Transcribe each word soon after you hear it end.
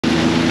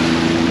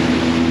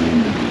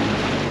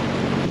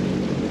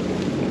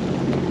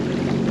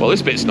Well,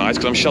 this bit's nice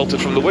because I'm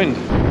sheltered from the wind.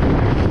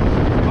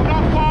 I'm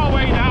not far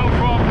away now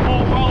from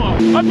Port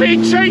Dalhousie. I'm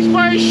being chased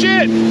by a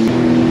ship!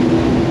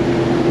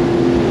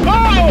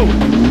 Oh!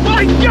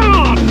 My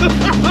God!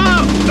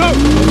 No!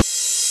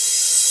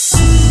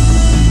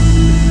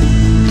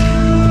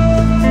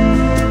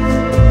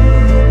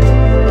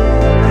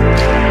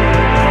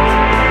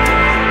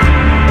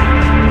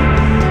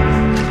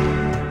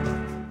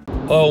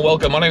 Hello,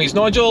 welcome. My name is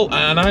Nigel,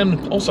 and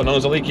I'm also known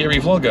as a Lake Erie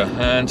vlogger.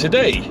 And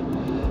today,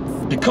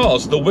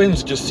 because the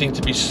winds just seem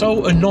to be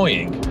so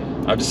annoying,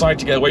 I've decided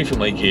to get away from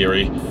Lake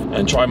Erie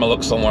and try my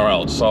luck somewhere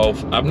else. So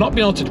I've not been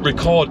able to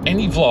record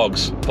any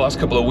vlogs for the last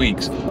couple of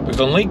weeks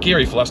because on Lake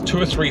Erie for the last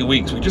 2 or 3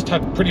 weeks we just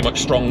had pretty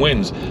much strong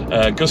winds,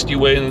 gusty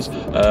winds,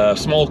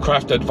 small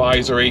craft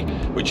advisory,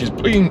 which has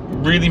been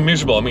really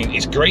miserable. I mean,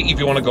 it's great if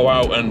you want to go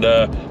out and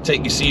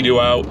take your Sea-Doo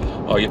out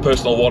or your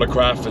personal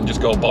watercraft and just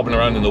go bobbing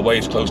around in the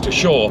waves close to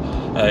shore.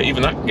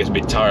 Even that gets a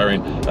bit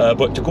tiring,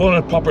 but to go on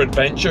a proper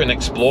adventure and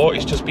explore,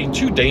 it's just been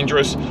too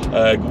dangerous.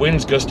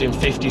 Winds gusting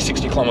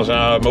 50-60 kilometers an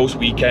hour most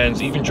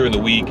weekends, even during the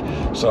week.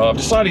 So I've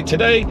decided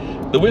today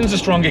the winds are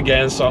strong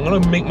again, so I'm going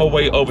to make my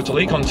way over to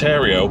Lake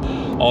Ontario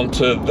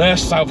onto their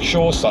south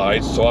shore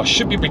side, so I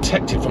should be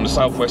protected from the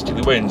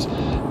southwesterly winds.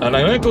 And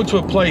I'm going to go to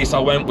a place I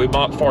went with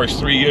Mark Forrest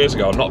 3 years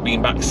ago. I've not been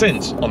back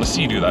since, on the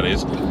Sea-Doo that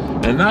is,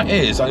 and that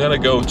is I'm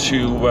going to go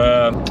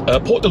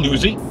to Port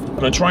Dalhousie. I'm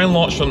going to try and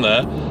launch from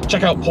there,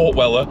 check out Port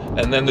Weller,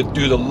 and then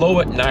do the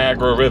lower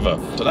Niagara River.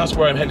 So that's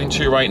where I'm heading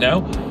to right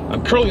now.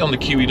 I'm currently on the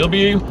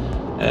QEW.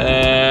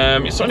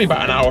 It's only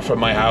about an hour from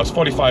my house,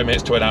 45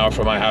 minutes to an hour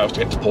from my house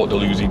to get to Port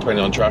Dalhousie,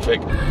 depending on traffic.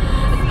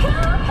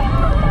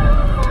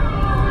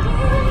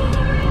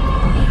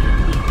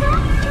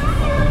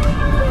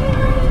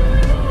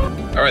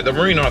 Alright, the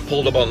marina I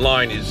pulled up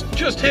online is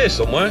just here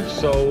somewhere,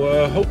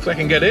 so hopefully I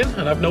can get in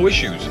and have no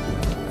issues.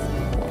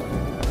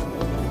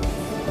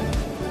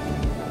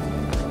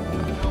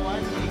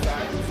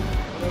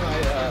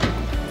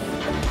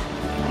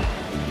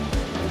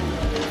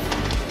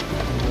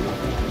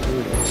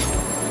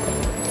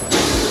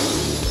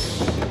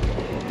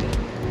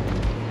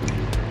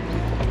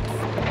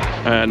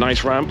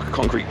 Nice ramp,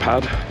 concrete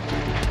pad.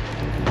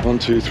 1,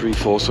 2, 3,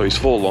 4, so it's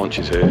 4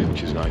 launches here,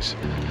 which is nice.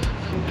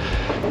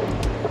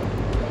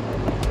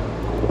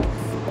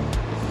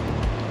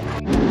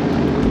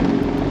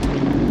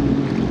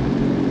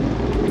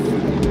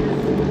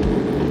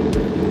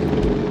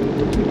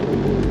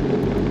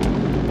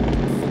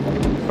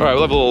 Alright,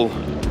 we'll have a little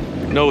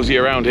nosy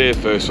around here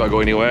first so I go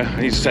anywhere.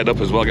 I need to set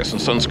up as well, get some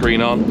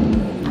sunscreen on,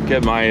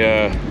 get my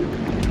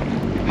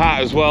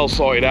hat as well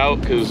sorted out,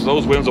 because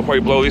those winds will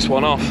probably blow this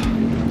one off.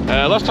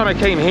 Last time I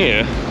came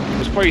here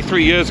was probably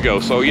 3 years ago,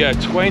 so yeah,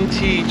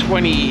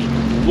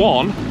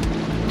 2021,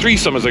 3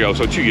 summers ago,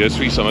 so 2 years,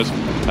 3 summers,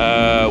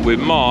 with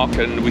Mark,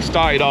 and we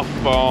started off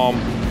from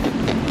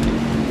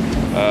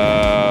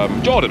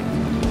Jordan.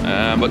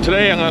 But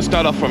today I'm going to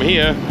start off from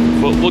here,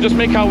 but we'll just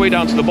make our way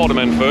down to the bottom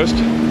end first.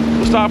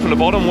 We'll start from the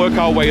bottom, work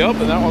our way up,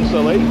 and that one's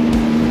the lake,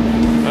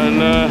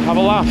 and have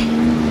a laugh.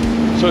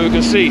 So you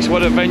can see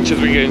what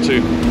adventures we get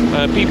into.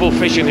 People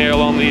fishing here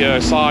along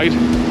the side.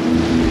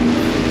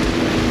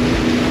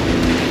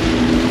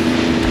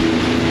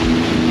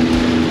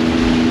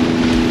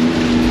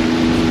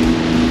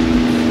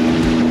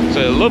 It's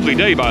a lovely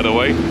day, by the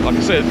way. Like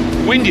I said,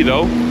 windy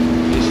though.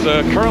 It's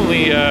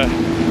currently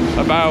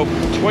about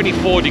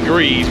 24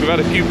 degrees. We've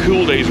had a few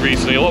cool days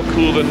recently, a lot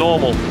cooler than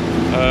normal.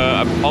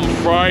 On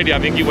Friday, I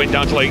think it went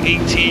down to like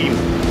 18.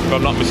 If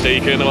I'm not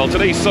mistaken. Well,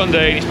 today's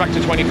Sunday and it's back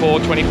to 24,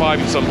 25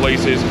 in some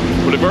places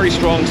with a very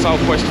strong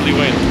southwesterly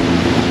wind.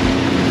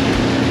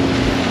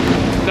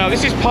 Now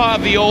this is part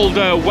of the old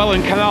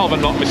Welland Canal, if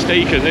I'm not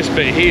mistaken, this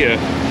bit here.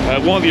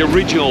 One of the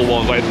original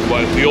ones, like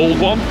the old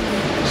one.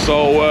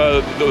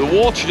 So the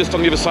water just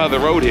on the other side of the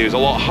road here is a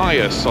lot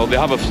higher, so they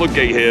have a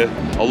floodgate here,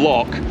 a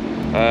lock,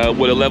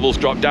 where the levels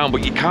drop down,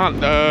 but you can't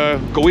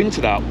go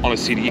into that on a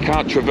CD. You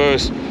can't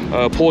traverse,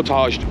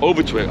 portage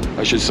over to it,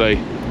 I should say.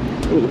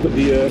 Oh, look at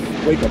the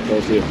wake-up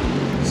post here.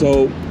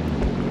 So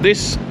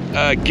this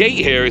gate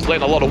here is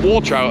letting a lot of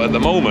water out at the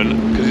moment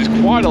because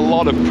there's quite a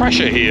lot of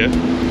pressure here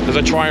as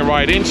I try and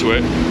ride into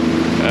it.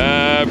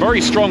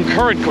 Very strong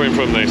current coming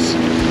from this.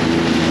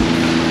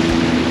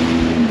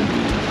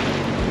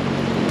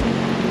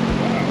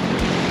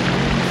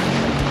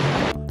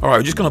 Alright,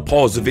 we're just going to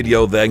pause the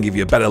video there and give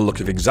you a better look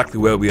of exactly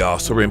where we are.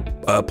 So we're in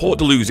Port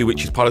Dalhousie,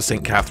 which is part of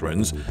St.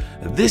 Catharines.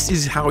 This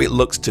is how it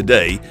looks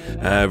today.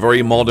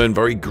 Very modern,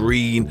 very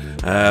green.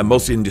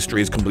 Most of the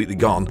industry is completely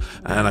gone.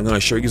 And I'm going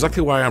to show you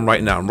exactly where I am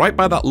right now. I'm right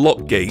by that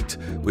lock gate,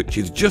 which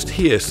is just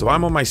here. So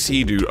I'm on my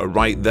Sea-Doo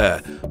right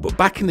there. But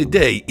back in the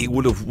day, it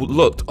would have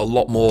looked a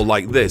lot more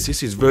like this.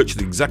 This is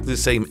virtually exactly the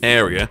same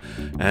area.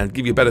 And to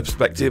give you a better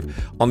perspective,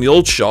 on the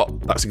old shot,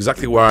 that's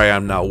exactly where I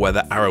am now, where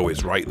the arrow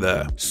is right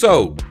there.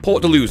 So,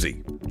 Port Dalhousie.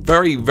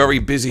 very, very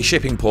busy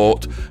shipping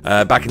port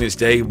back in its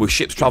day, with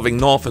ships traveling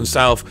north and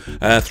south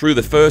through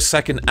the first,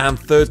 second and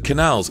third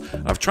canals.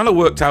 I've tried to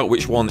work out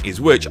which one is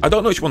which. I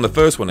don't know which one the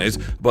first one is,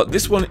 but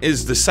this one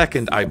is the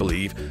second, I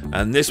believe,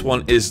 and this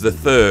one is the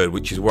third,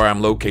 which is where I'm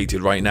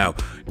located right now.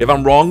 If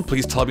I'm wrong,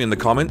 please tell me in the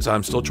comments.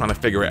 I'm still trying to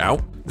figure it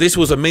out. This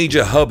was a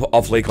major hub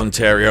of Lake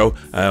Ontario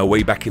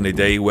way back in the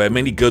day, where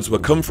many goods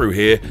would come through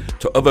here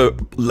to other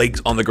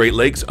lakes on the Great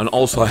Lakes, and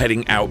also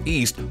heading out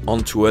east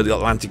onto the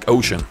Atlantic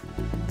Ocean.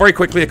 Very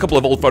quickly, a couple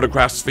of old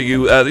photographs for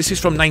you. This is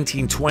from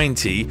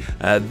 1920.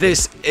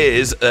 This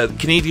is a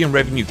Canadian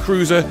revenue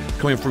cruiser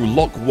coming through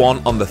Lock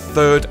 1 on the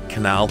 3rd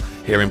Canal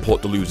here in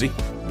Port Dalhousie.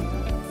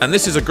 And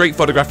this is a great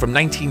photograph from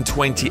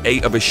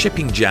 1928 of a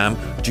shipping jam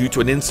due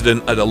to an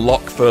incident at a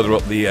lock further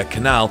up the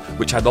canal,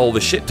 which had all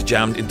the ships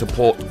jammed into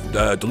Port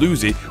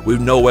Dalhousie with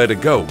nowhere to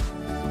go.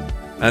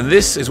 And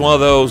this is one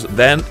of those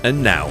then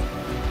and now.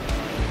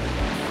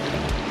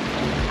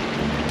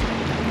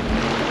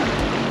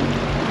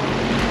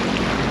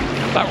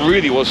 That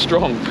really was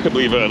strong,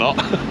 believe it or not.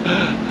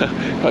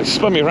 It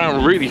spun me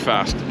around really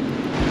fast.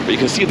 But you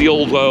can see the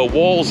old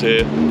walls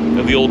here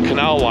of the old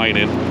canal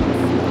lining.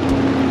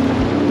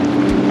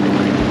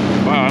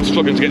 Wow, I'm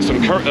struggling to get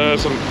some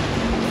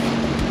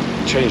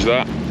change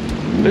that.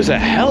 There's a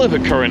hell of a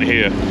current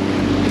here.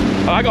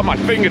 I got my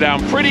finger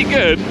down pretty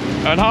good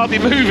and hardly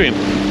moving.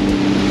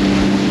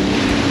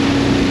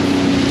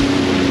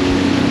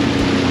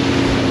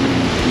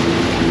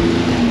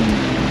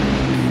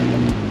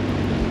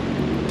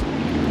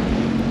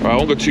 Right, I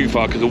won't go too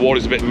far because the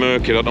water's a bit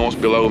murky. I don't know what's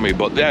below me,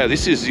 but there,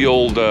 this is the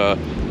old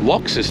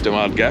lock system,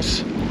 I'd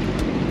guess.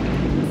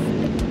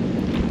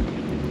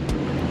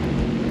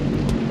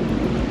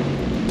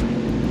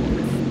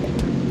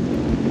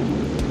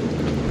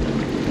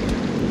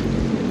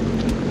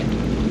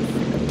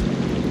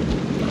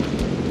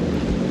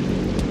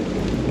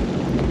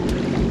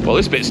 Well,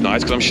 this bit's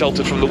nice because I'm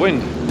sheltered from the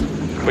wind.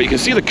 But you can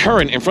see the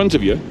current in front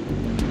of you.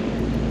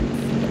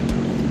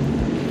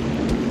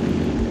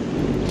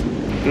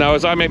 Now,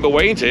 as I make my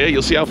way into here,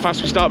 you'll see how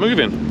fast we start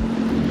moving.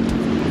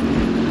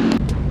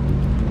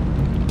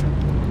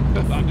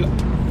 I'm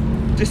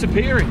just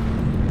disappearing.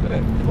 Look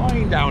at it,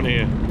 flying down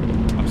here.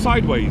 I'm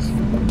sideways.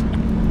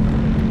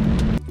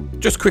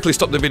 Just quickly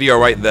stop the video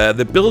right there.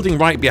 The building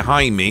right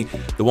behind me,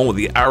 the one with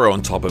the arrow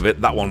on top of it,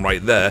 that one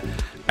right there,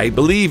 I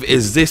believe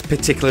is this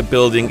particular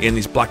building in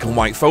this black and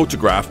white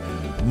photograph,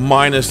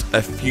 minus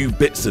a few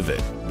bits of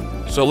it.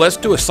 So let's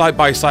do a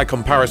side-by-side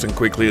comparison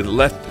quickly. The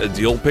left is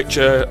the old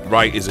picture,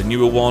 right is a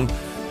newer one.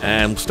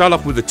 And we'll start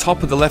off with the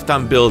top of the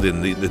left-hand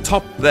building. The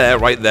top there,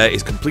 right there,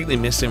 is completely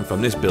missing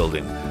from this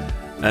building.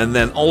 And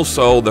then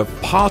also the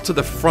part of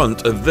the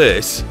front of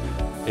this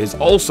is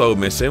also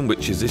missing,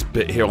 which is this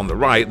bit here on the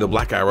right, the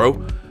black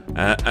arrow,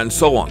 and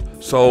so on.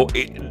 So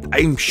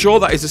I'm sure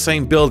that is the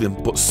same building,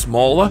 but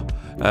smaller,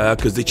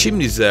 because the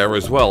chimney's there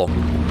as well.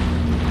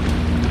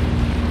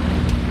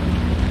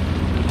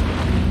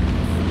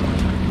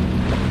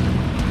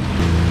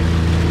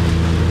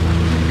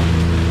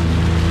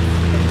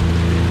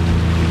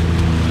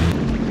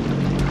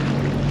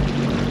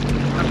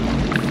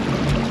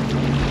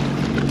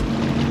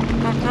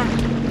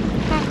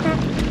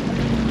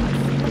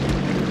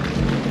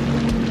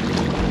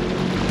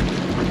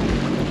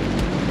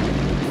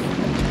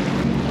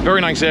 Very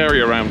nice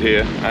area around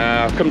here.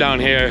 I've come down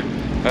here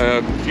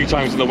a few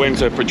times in the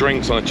winter for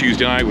drinks on a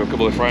Tuesday night with a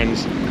couple of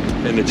friends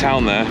in the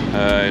town there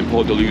in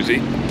Port Dalhousie.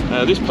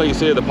 This place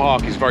here, the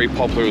park, is very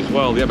popular as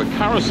well. They have a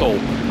carousel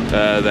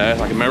there,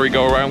 like a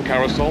merry-go-round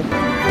carousel.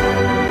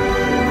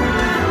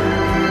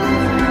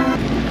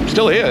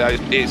 Still here,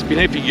 it's been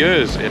here for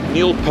years.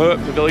 Neil Peart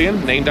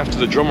Pavilion, named after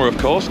the drummer, of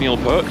course, Neil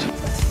Peart.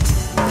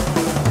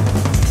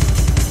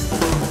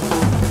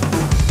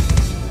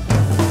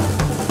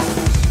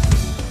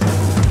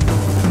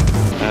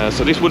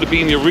 So this would have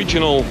been the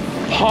original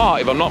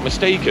part, if I'm not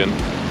mistaken,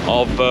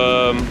 of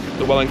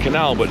the Welland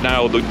Canal, but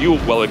now the new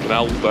Welland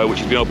Canal, which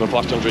has been open for the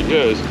last 100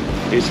 years,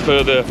 is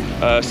further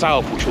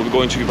south, which we'll be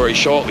going to very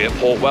shortly at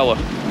Port Weller.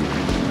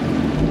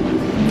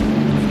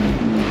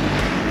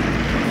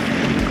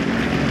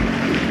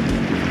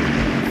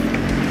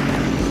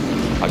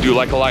 I do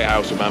like a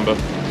lighthouse, remember?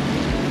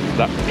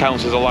 That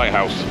counts as a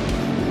lighthouse.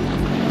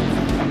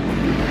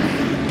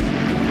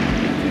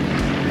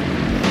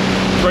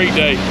 Great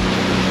day.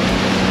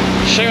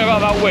 Shame about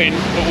that wind,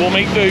 but we'll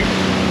make do.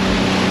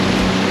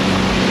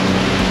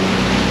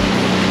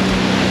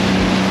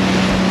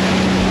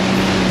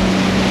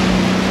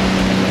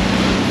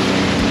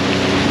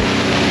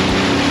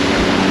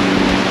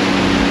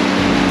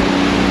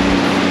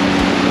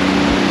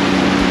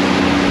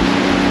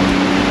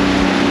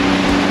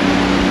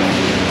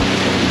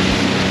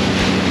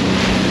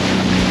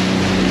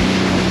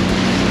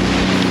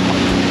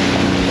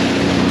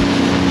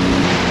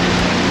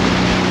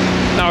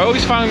 Now, I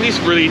always found this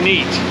really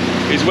neat,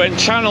 is when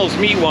channels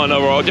meet one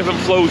or different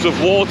flows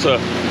of water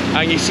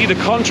and you see the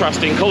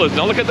contrasting colours.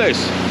 Now look at this.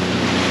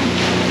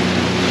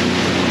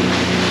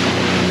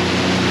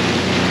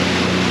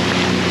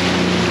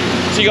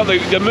 So So you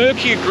got the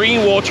murkier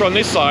green water on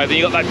this side, then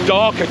you got that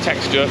darker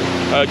texture,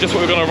 just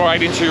what we're going to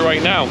ride into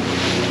right now.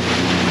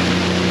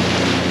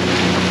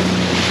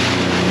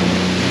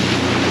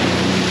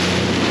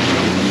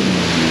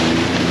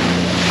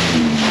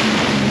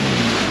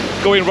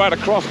 Going right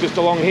across just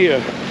along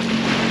here.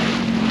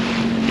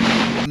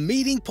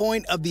 Meeting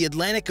point of the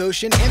Atlantic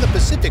Ocean and the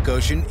Pacific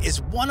Ocean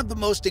is one of the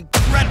most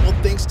incredible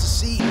things to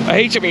see. I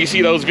hate it when you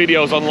see those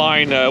videos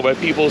online where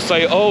people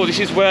say, oh, this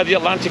is where the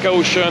Atlantic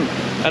Ocean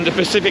and the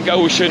Pacific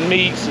Ocean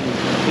meets,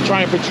 and they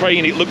try and portray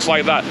and it looks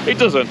like that. It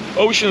doesn't.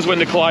 Oceans, when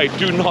they collide,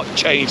 do not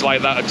change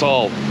like that at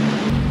all.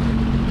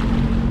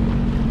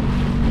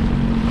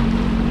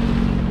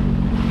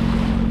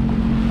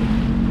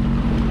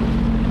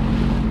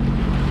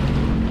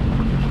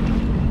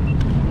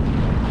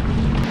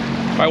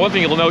 Right, one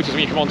thing you'll notice when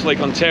you come onto Lake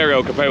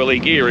Ontario compared with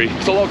Lake Erie,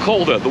 it's a lot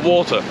colder, the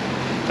water.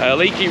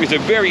 Lake Erie is a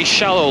very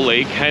shallow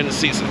lake,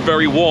 hence it's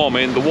very warm,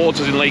 and the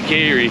waters in Lake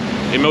Erie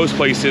in most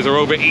places are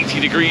over 80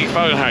 degrees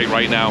Fahrenheit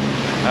right now.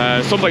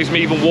 Some places may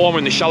even warmer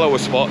in the shallower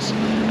spots.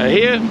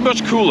 Here,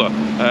 much cooler.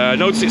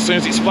 Noticed it as soon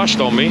as it splashed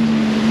on me.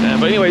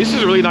 But anyway, this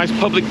is a really nice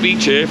public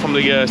beach here from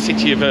the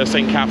city of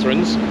St.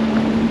 Catharines.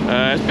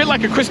 It's a bit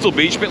like a crystal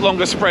beach, a bit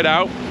longer spread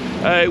out.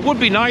 It would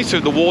be nicer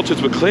if the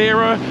waters were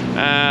clearer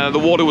and the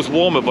water was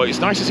warmer, but it's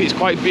nice to see it's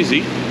quite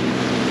busy.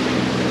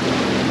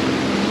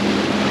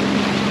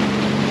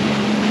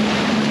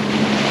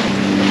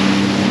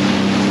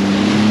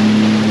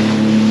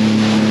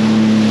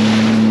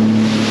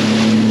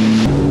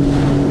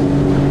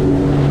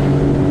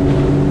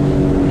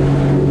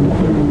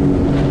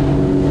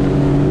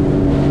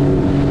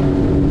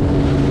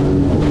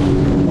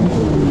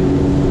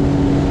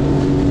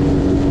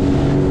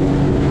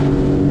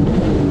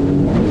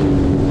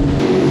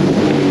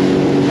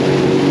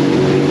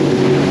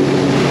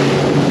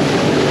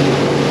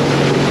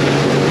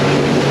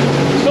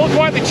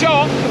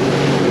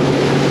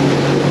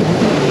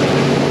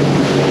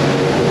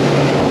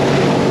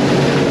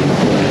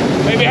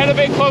 Maybe head a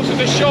bit closer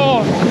to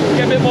shore,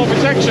 get a bit more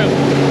protection.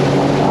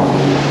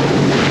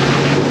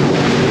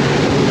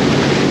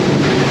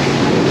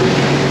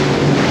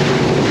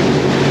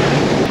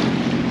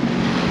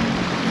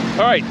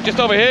 Alright, just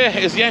over here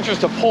is the entrance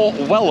to Port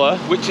Weller,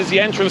 which is the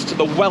entrance to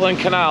the Welland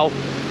Canal,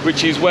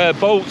 which is where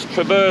boats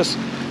traverse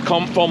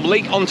from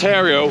Lake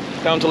Ontario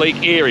down to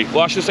Lake Erie.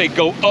 Well, I should say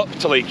go up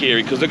to Lake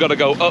Erie, because they've got to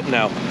go up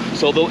now.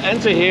 So they'll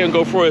enter here and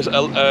go through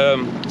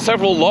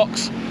several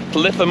locks to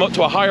lift them up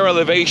to a higher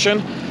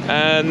elevation,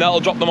 and that'll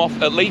drop them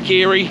off at Lake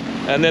Erie,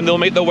 and then they'll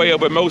make their way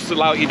over most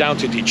likely down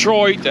to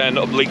Detroit and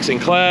up Lake St.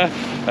 Clair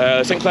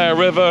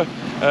River,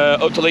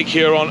 up to Lake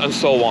Huron and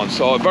so on.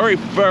 So a very,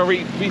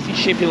 very busy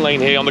shipping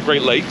lane here on the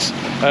Great Lakes.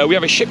 We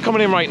have a ship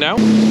coming in right now.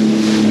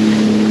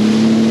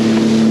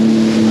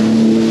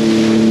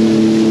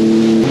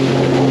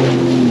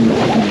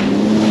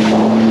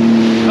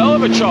 Hell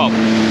of a chop.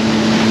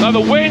 Now the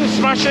wind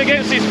smashing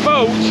against this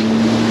boat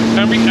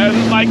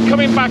and like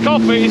coming back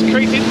off it is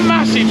creating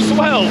massive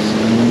swells.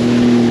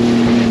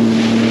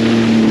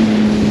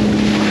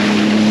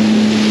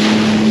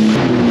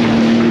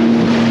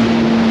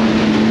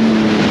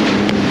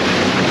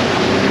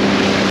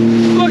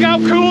 Look how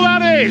cool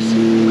that is!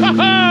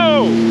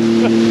 Oh!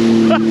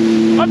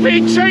 I'm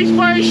being chased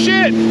by a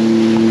ship!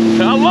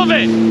 I love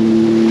it!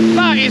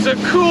 That is a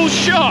cool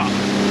shot!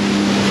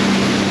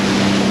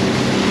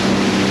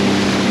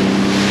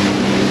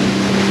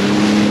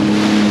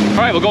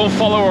 Alright, we'll go and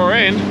follow her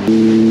in.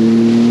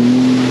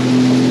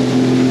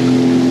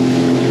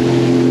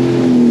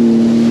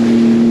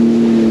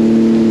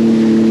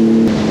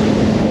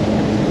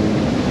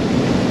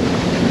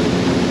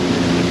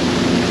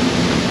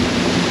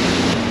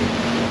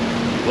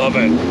 Love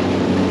it.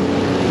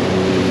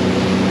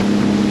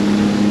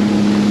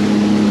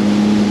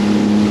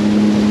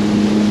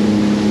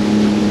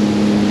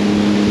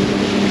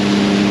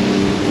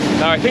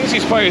 Now I think this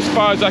is probably as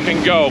far as I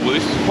can go, but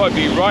this will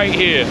probably be right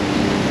here.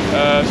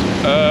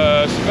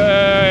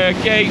 Spare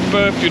gate,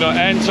 berth, do not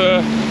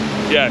enter.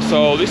 Yeah,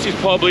 so this is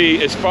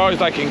probably as far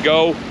as I can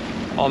go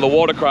on the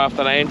watercraft,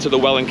 and I enter the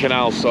Welland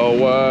Canal,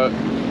 so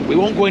we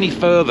won't go any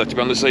further to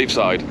be on the safe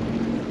side.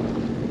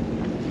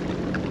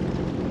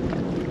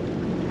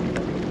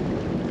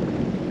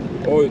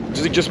 Or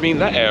does it just mean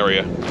that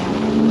area?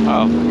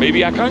 Oh,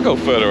 maybe I can go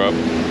further up.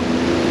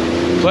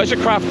 Pleasure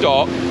craft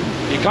dock.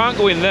 You can't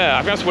go in there.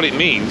 I think that's what it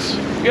means.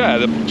 Yeah,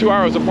 the 2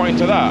 arrows are pointing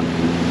to that.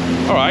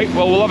 Alright,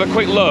 well, we'll have a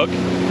quick look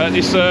at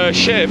this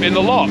ship in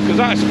the lock, because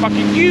that is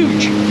fucking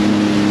huge.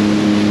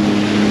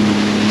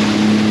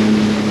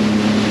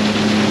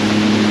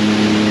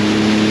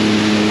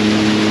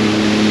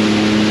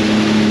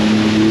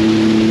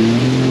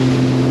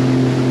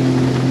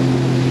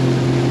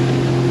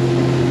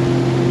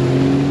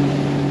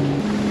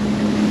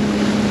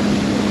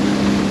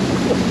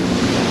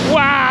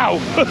 Wow!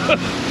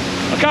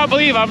 I can't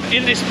believe I'm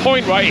in this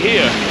point right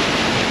here.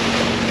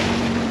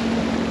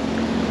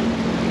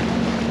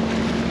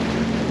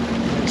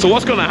 So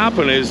what's going to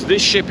happen is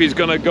this ship is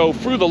going to go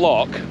through the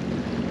lock,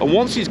 and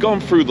once he's gone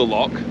through the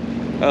lock,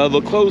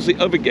 they'll close the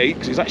other gate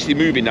because he's actually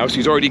moving now, so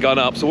he's already gone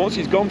up. So once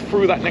he's gone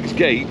through that next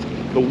gate,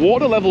 the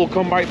water level will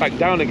come right back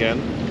down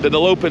again. Then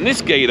they'll open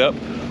this gate up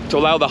to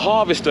allow the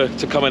harvester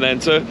to come and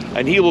enter,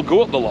 and he will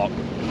go up the lock.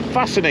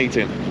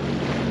 Fascinating.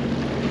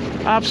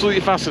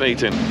 Absolutely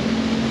fascinating.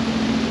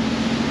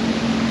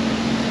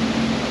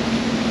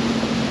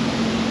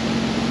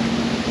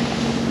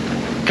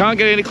 Can't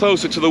get any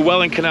closer to the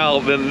Welland Canal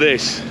than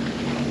this.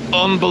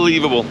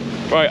 Unbelievable.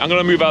 Right, I'm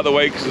gonna move out of the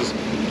way because,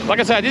 like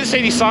I said, I didn't see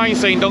any signs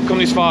saying don't come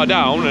this far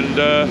down, and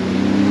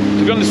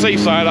to be on the safe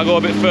side, I'll go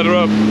a bit further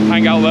up,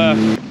 hang out there.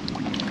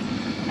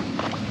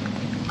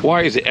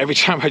 Why is it every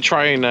time I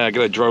try and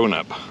get a drone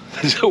up,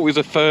 there's always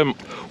a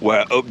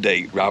firmware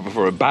update, rather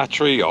for a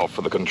battery or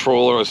for the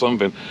controller or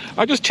something?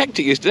 I just checked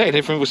it yesterday and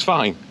everything was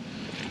fine.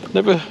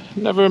 Never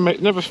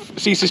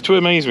ceases to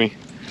amaze me.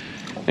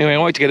 Anyway, I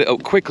wanted to get it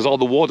up quick because all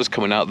the water's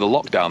coming out of the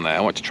lock down there. I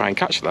want to try and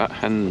catch that,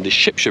 and the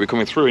ship should be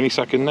coming through any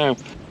second now.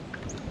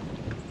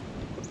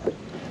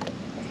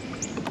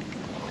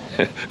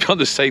 On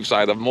the safe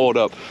side, I've moored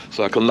up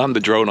so I can land the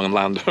drone on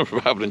land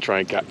rather than try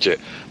and catch it.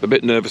 I'm a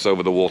bit nervous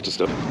over the water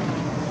stuff.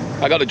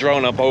 I got the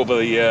drone up over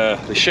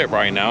the ship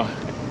right now,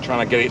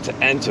 trying to get it to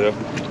enter,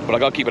 but I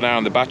got to keep an eye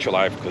on the battery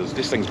life because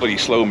this thing's pretty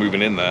slow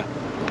moving in there.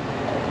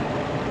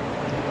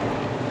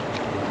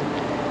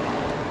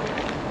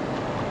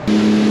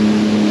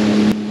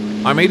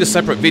 I made a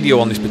separate video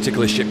on this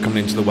particular ship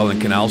coming into the Welland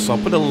Canal, so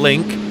I'll put a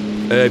link.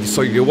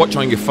 So if you're watching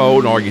on your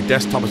phone or your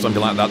desktop or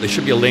something like that, there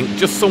should be a link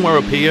just somewhere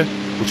up here,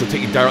 which will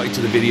take you directly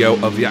to the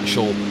video of the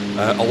actual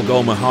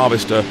Algoma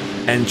harvester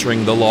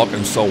entering the lock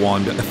and so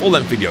on. But the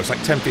full-length video, it's like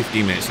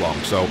 10-15 minutes long,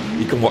 so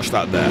you can watch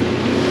that there.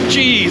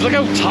 Jeez, look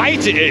how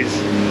tight it is.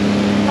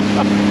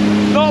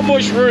 Not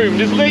much room.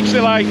 There's literally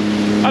like,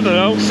 I don't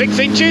know, 6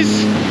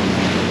 inches.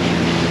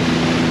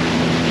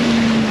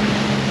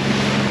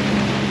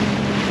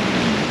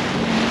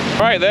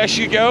 Right, there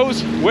she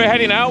goes. We're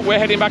heading out. We're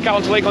heading back out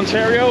onto Lake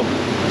Ontario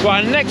to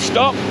our next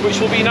stop, which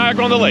will be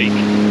Niagara-On-The-Lake.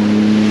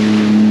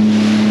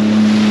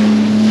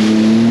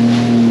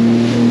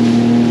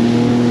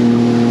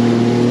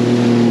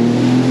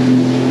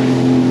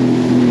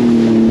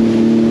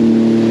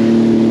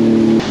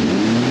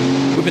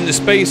 Within the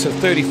space of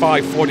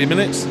 35-40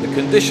 minutes, the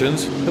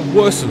conditions have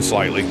worsened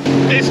slightly.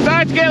 It's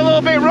starting to get a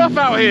little bit rough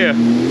out here.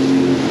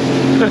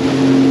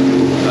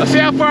 Let's see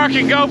how far I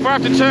can go before I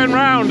have to turn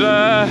around.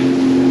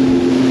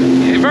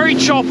 Very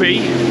choppy,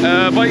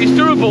 but it's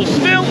doable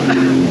still.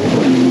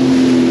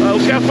 We'll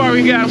see how far we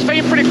can get. I'm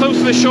staying pretty close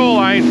to the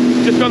shoreline,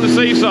 just on the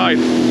safe side.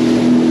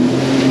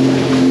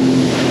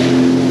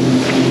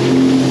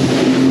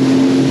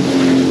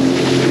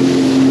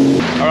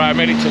 Alright, I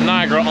made it to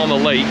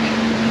Niagara-On-The-Lake.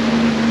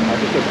 I'm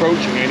just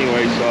approaching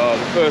anyway, so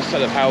the first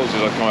set of houses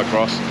I've come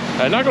across.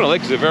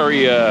 Niagara-On-The-Lake is a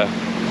very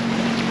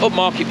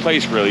upmarket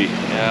place, really.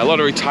 A lot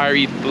of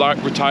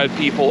retired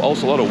people,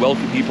 also a lot of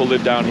wealthy people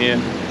live down here.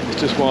 It's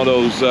just one of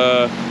those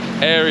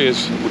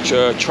areas which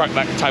attract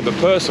that type of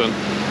person.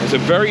 It's a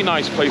very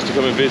nice place to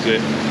come and visit.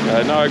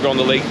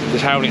 Niagara-on-the-Lake, the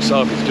town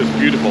itself is just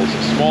beautiful. It's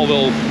a small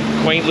little,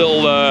 quaint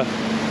little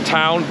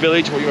town,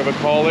 village, what you ever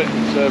call it.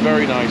 It's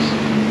very nice.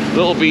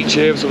 Little beach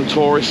here with some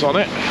tourists on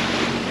it.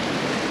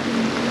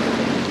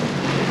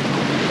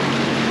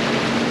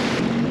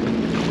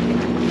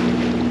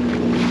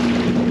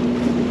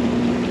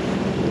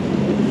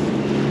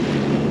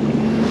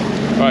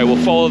 All right,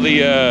 we'll follow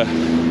the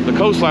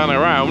coastline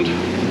around,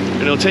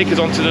 and it'll take us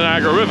onto the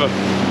Niagara River.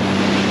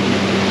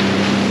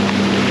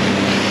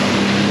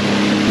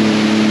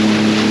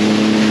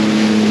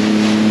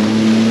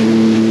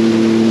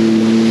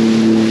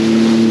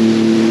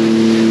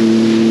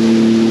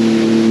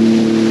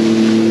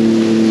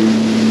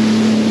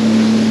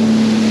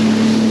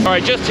 All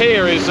right, just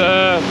here is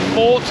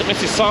Fort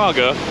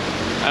Mississauga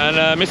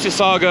and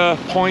Mississauga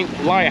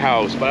Point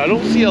Lighthouse, but I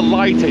don't see a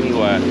light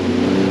anywhere.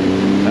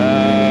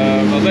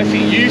 Unless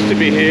it used to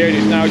be here and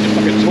it's now just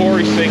like a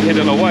tourist thing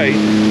hidden away.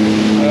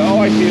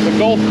 All I see is a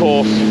golf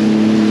course.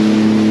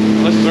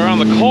 Unless it's around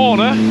the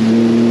corner.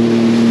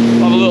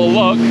 I'll have a little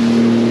look.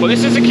 But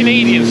this is the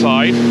Canadian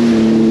side.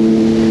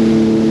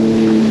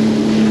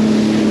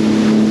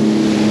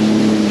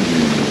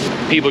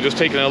 People just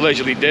taking a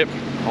leisurely dip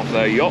off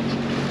their yacht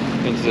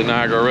into the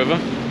Niagara River.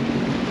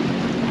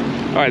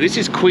 Alright, this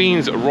is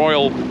Queen's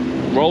Royal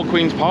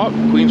Queen's Park?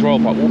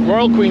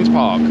 Royal Queen's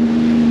Park.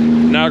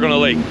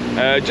 Niagara-on-the-Lake.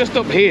 Just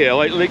up here,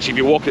 like literally if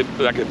you walk it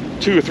like a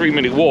 2 or 3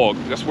 minute walk,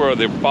 that's where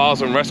the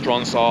bars and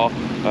restaurants are.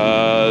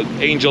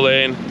 Angel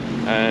Inn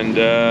and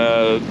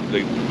the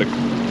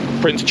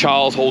Prince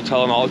Charles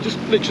Hotel and all. Just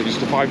literally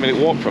just a 5 minute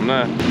walk from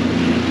there.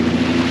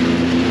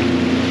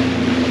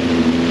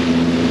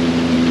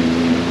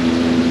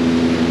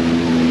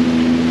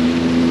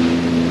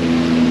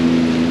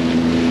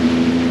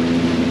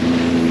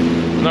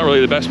 Not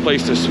really the best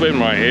place to swim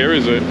right here,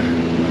 is it?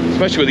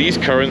 Especially with these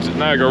currents at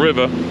Niagara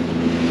River.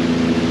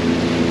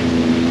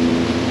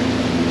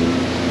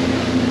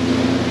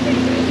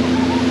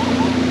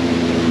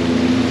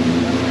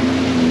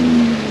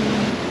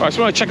 Right, so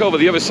I want to check over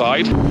the other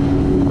side.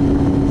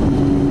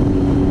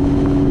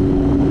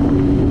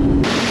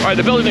 Right,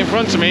 the building in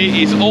front of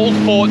me is Old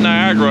Fort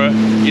Niagara,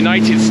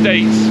 United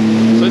States.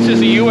 So this is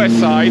the US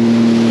side,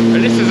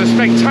 and this is a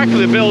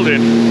spectacular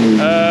building.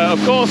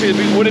 Of course, it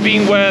would have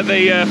been where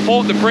they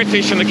fought the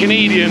British and the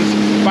Canadians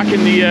back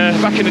in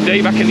the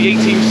day, back in the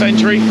 18th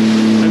century,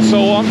 and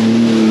so on.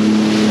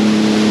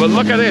 But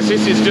look at this.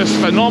 This is just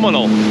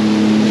phenomenal.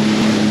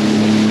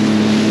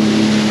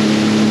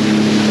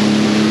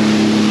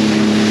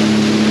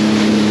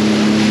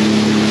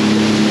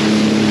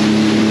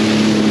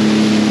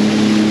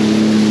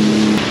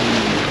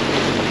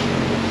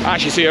 I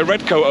actually see a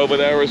redcoat over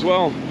there as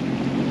well.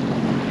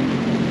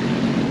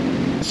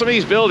 Some of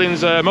these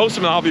buildings, most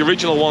of them are the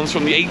original ones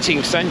from the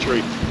 18th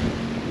century.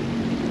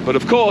 But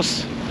of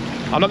course,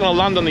 I'm not going to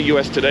land on the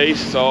US today,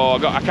 so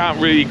I can't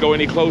really go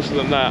any closer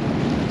than that.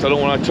 So I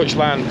don't want to touch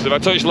land, because if I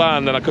touch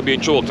land, then I could be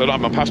in trouble, because I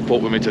don't have my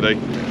passport with me today.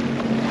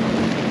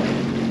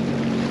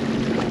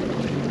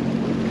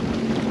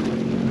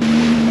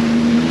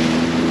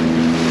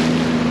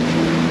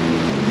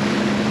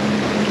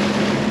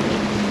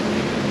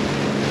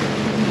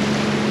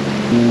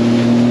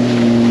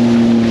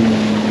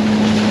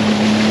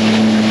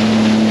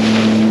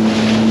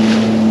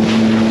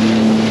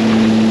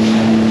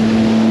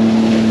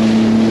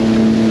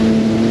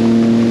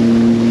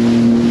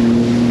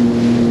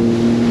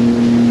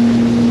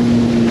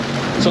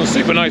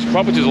 Super nice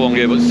properties along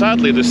here, but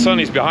sadly the sun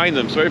is behind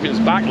them, so everything's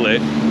backlit,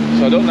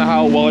 so I don't know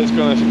how well it's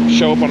going to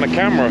show up on the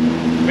camera. I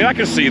mean, I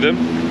can see them,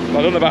 but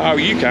I don't know about how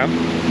you can.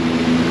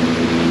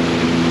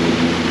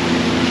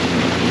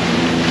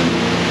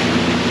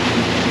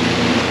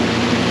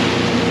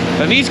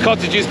 And these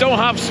cottages don't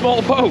have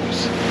small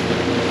boats.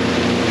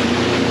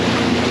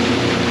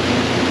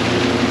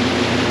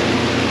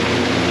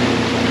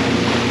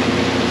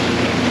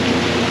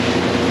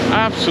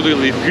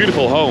 Absolutely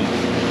beautiful home.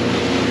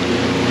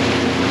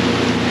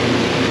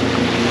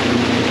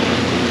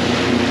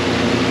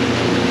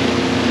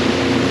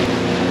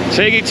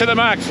 Take it to the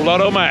max,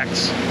 Lotto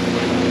Max.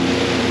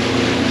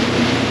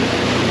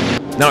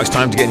 Now it's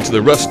time to get into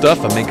the rough stuff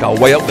and make our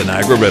way up the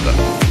Niagara River.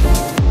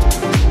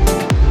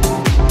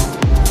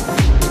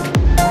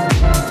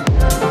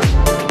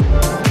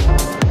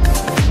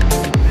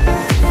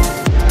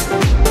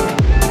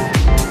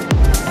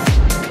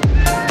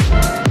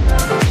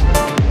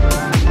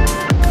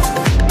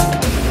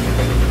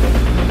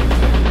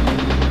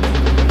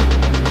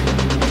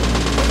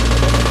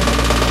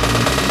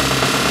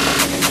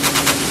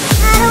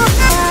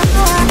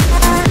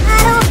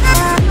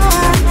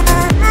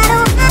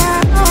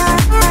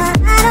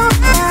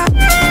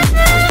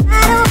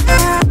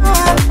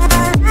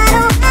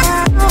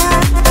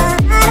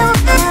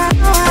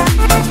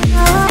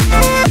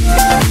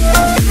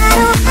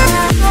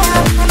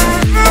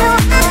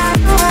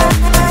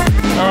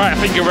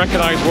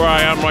 Recognize where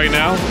I am right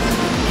now.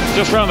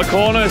 Just around the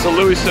corner is the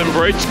Lewiston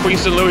Bridge,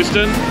 Queenston,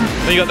 Lewiston.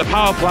 Then you got the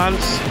power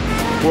plants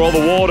where all the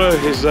water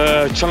is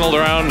channeled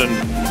around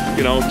and,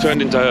 you know,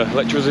 turned into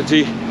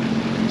electricity.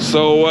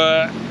 So,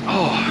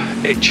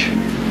 oh, itch.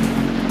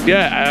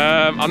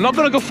 Yeah, I'm not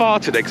going to go far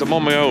today because I'm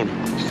on my own.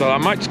 So I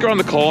might just go around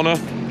the corner,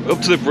 up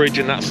to the bridge,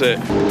 and that's it.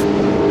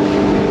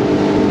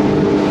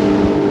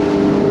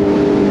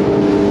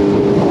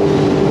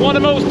 One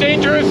of the most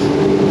dangerous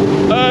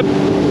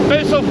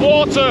bits of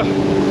water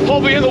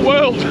probably in the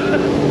world.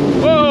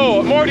 Whoa,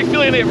 I'm already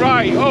feeling it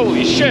right.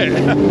 Holy shit.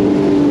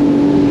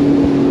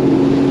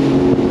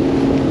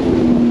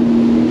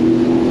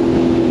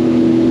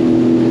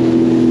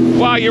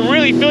 Wow, you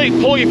really feel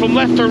it pull you from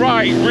left to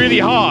right really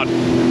hard.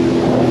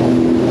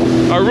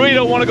 I really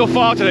don't want to go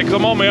far today because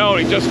I'm on my own.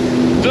 It just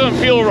doesn't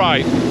feel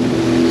right.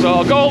 So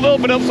I'll go a little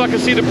bit up so I can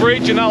see the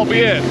bridge and that'll be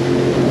it.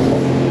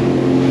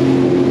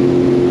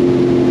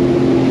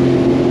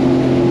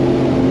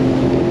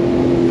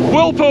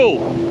 Whirlpool!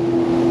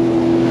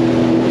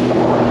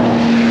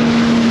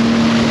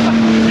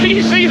 Can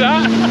you see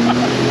that?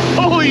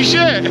 Holy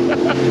shit!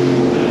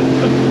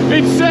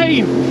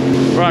 Insane!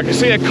 Right, I can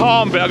see a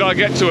calm bit, I gotta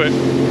get to it.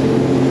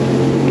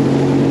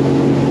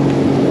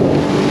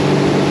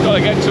 Gotta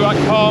get to that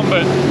calm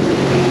bit.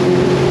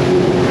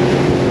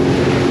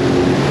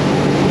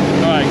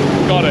 Right,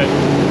 got it.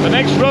 The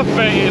next rough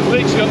bit is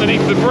literally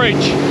underneath the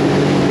bridge.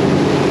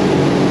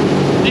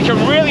 You can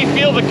really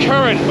feel the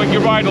current when you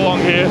ride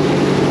along here.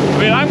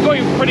 I mean, I'm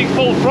going pretty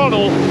full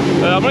throttle.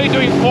 I'm only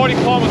doing 40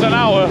 kilometers an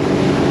hour,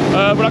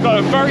 but I've got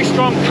a very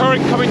strong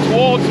current coming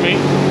towards me.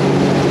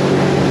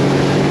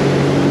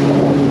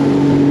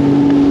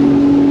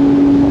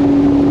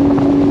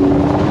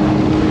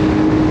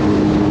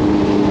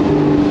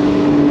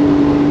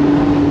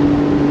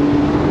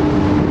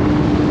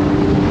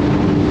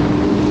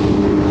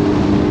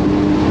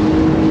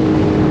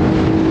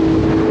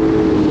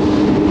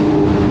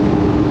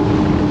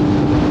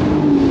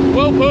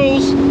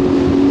 Whirlpools.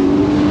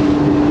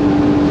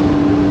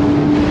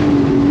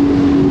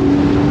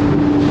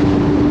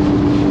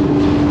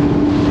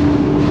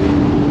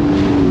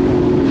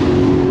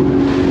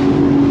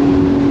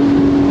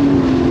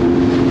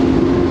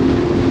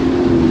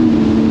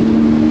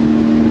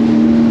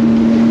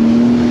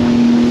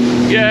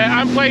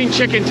 playing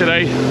chicken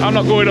today. I'm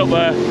not going up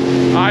there.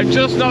 I'm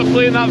just not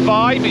feeling that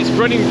vibe. It's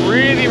running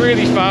really,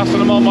 really fast and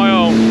I'm on my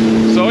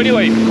own. So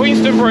anyway,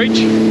 Queenston Bridge.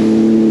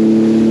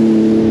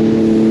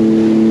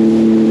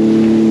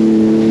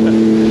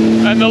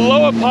 And the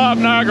lower part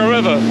of Niagara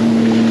River.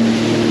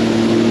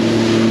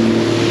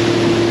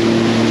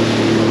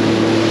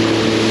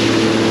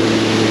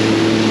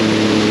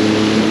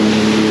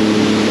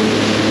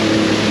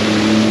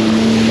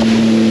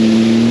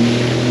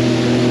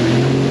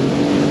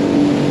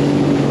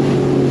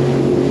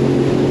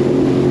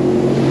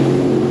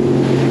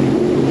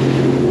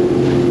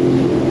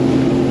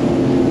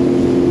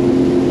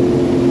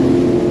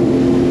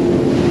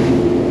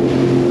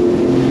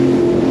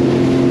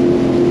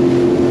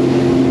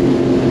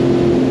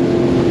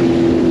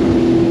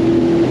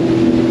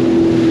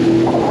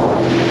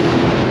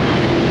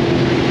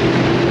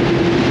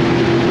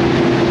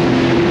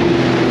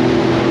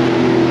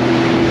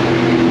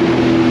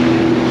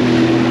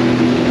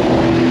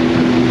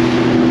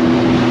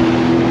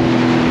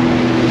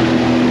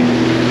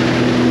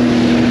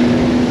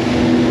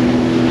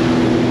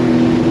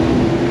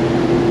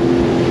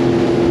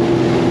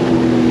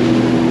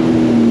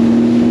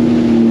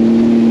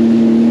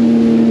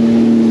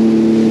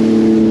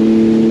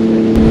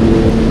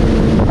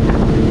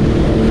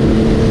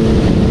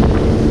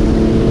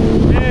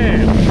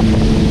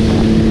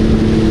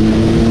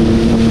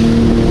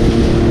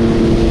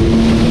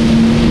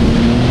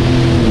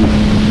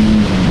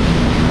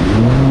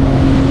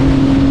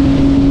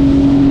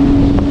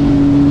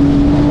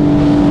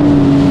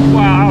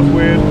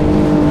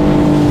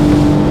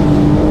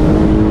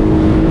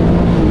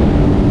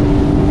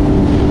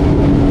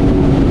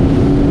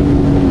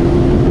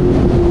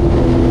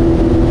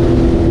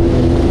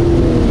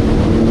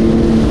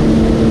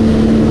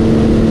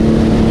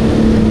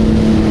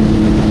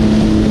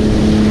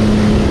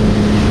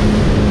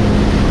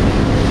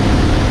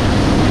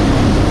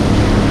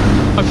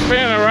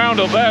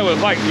 Up there was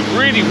like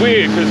really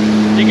weird because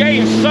you're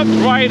getting sucked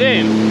right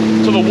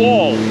in to the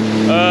wall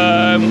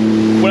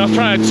when I was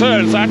trying to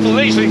turn, so I had to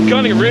literally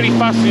gun it really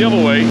fast the other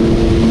way.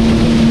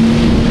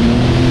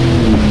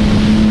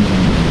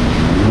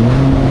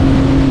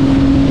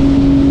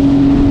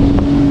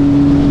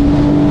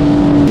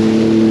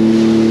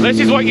 This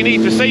is what you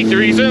need for safety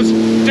reasons.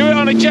 Do it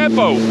on a jet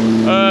boat,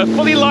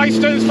 fully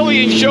licensed,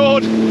 fully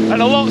insured,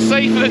 and a lot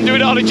safer than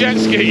doing it on a jet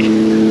ski.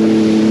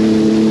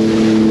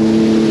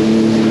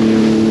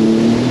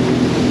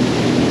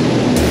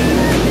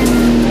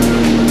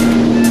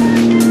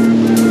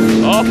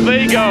 There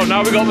you go,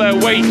 now we got their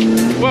wake.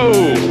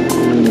 Whoa!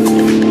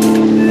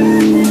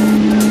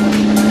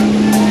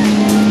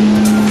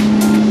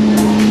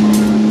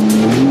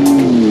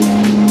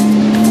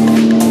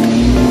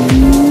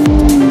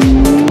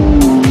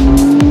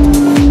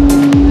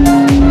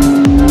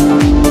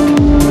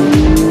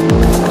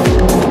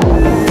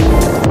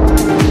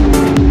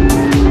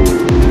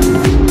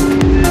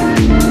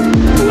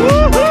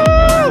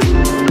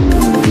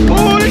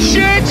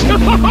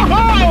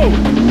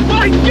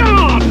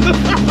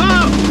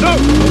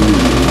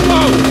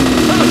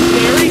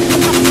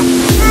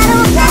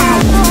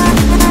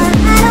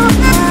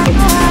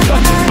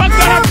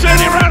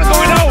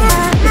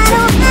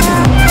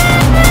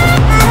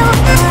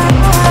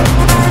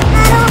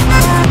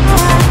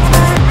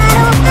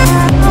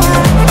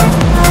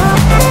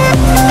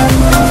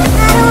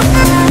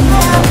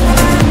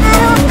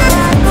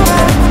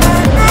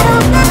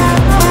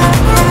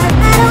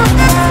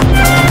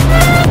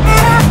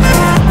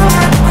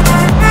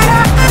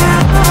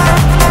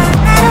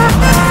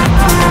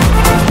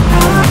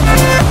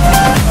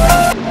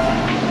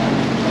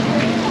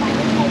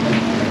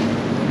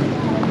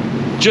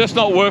 Just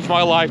not worth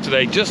my life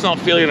today, just not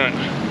feeling it.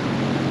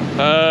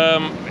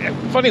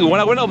 Funny, when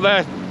I went up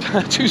there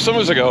 2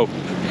 summers ago,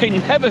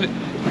 it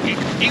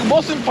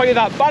wasn't probably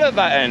that bad at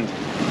that end.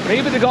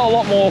 Maybe they got a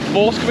lot more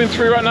force coming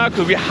through right now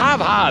because we have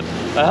had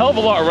a hell of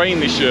a lot of rain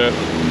this year.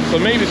 So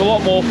maybe there's a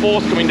lot more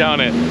force coming down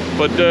it.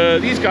 But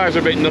these guys are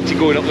a bit nutty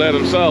going up there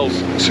themselves.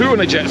 2 on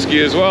a jet ski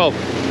as well.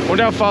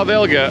 Wonder how far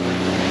they'll get.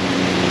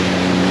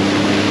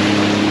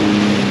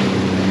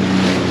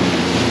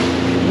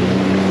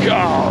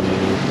 God.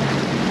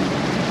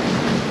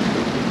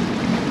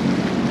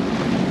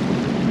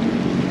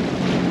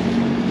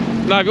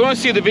 Now, if you want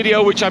to see the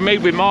video which I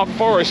made with Mark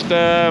Forrest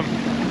back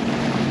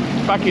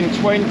in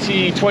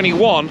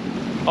 2021,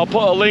 I'll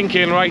put a link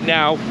in right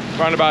now,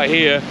 around about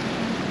here.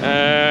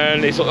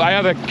 And I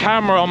had a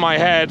camera on my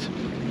head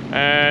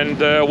and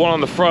one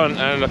on the front,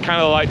 and I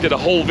kind of like did a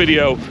whole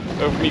video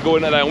of me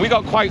going there. And we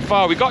got quite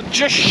far. We got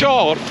just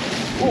short.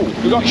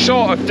 We got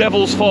short of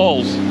Devil's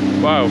Falls.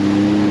 Wow.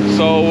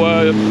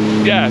 So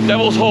yeah,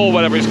 Devil's Hole,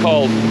 whatever it's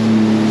called.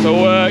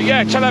 So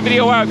yeah, check that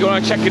video out if you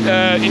want to check it,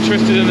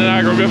 interested in the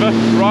Niagara River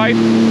ride.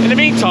 In the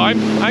meantime,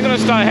 I'm going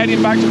to start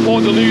heading back to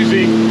Port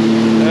Dalhousie,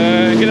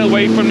 get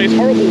away from this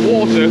horrible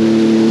water.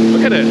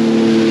 Look at it.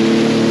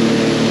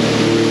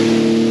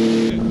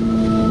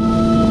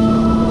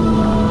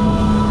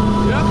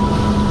 Yep.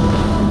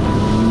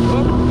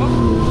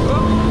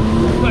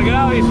 Look at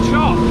how it's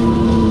chopped.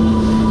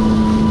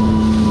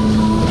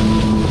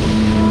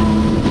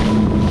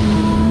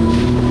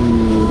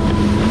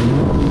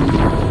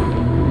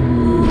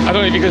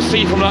 if you can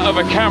see from that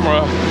other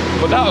camera,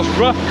 but that was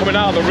rough coming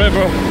out of the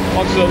river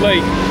onto the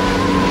lake.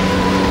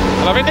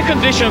 And I think the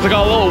conditions have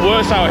got a little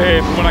worse out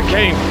here from when I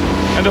came.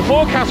 And the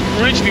forecast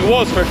originally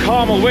was for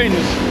calmer winds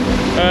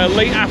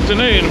late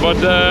afternoon, but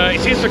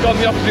it seems to have gone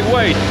the opposite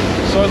way.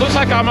 So it looks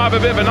like I might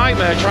have a bit of a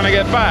nightmare trying to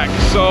get back.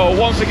 So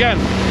once again,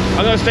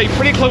 I'm going to stay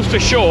pretty close to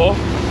shore,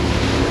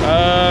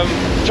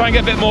 try and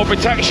get a bit more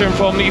protection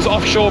from these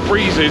offshore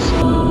breezes.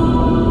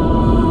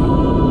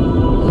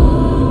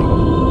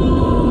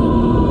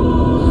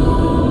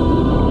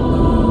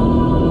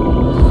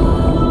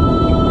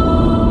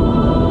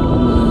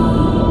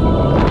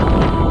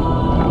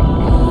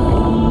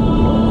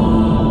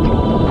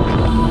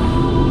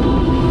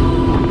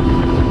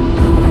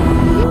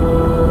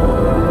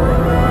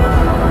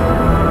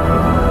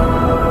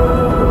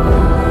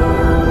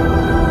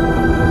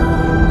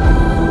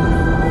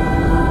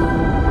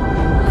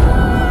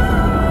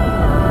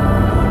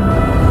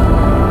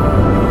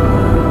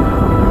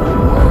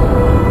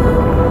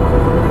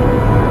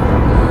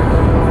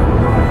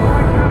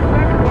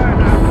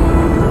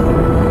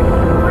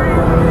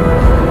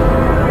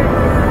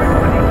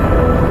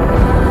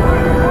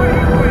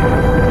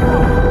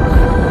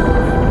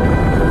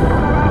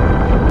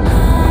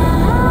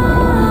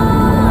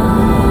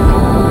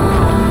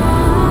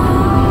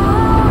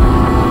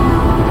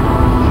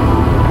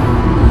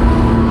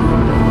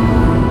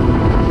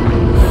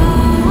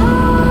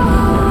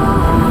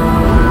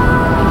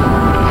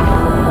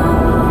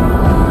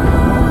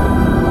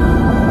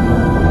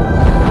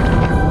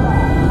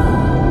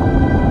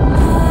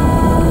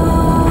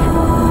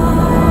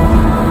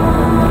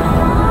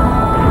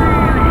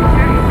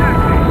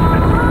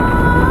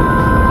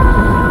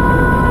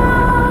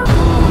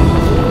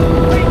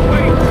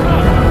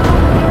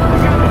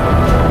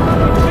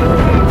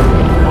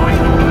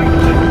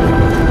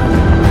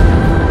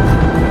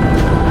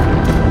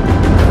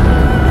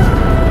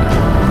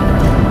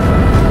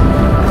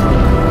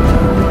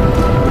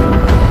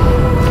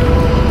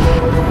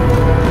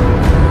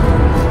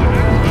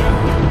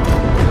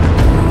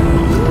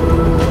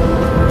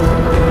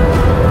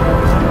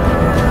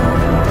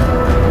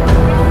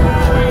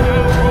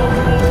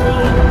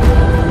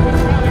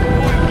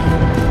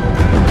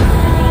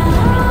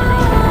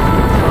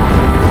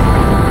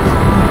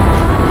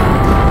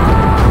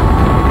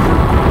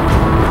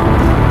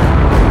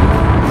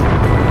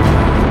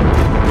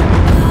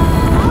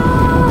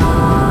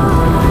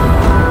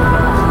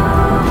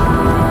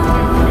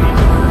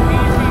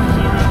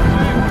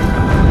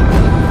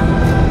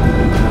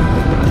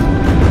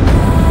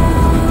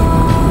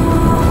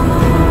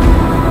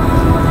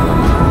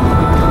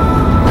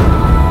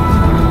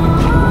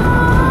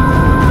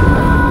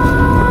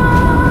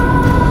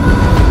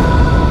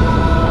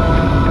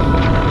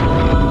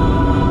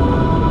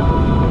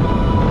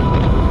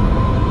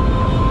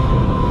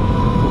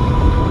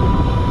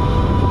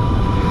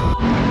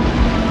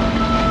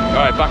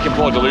 Back in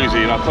Port Dalhousie,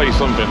 and I'll tell you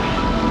something,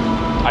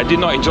 I did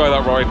not enjoy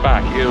that ride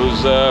back. It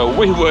was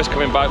way worse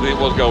coming back than it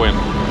was going.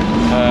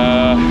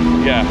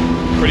 Yeah,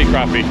 pretty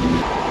crappy.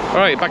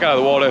 Alright, back out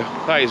of the water.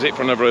 That is it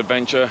for another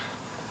adventure.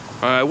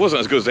 It wasn't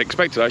as good as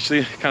expected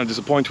actually, kind of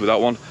disappointed with that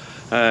one.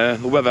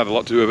 The weather had a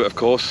lot to do with it, of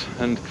course,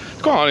 and to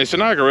be quite honest, the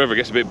Niagara River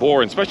gets a bit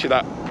boring, especially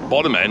that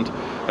bottom end.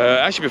 I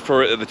actually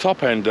prefer it at the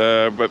top end,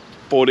 but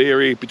Fort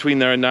Erie, between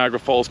there and Niagara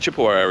Falls,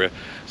 Chippewa area.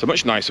 It's a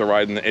much nicer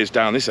ride than it is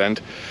down this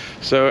end.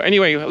 So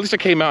anyway, at least I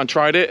came out and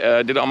tried it,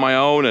 did it on my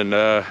own,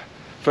 and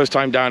first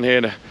time down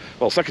here,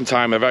 well, second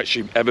time I've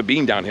actually ever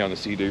been down here on the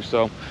Sea-Doo.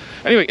 So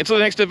anyway, until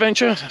the next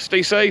adventure,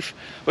 stay safe,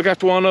 look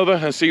after one another,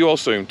 and see you all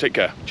soon. Take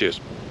care. Cheers.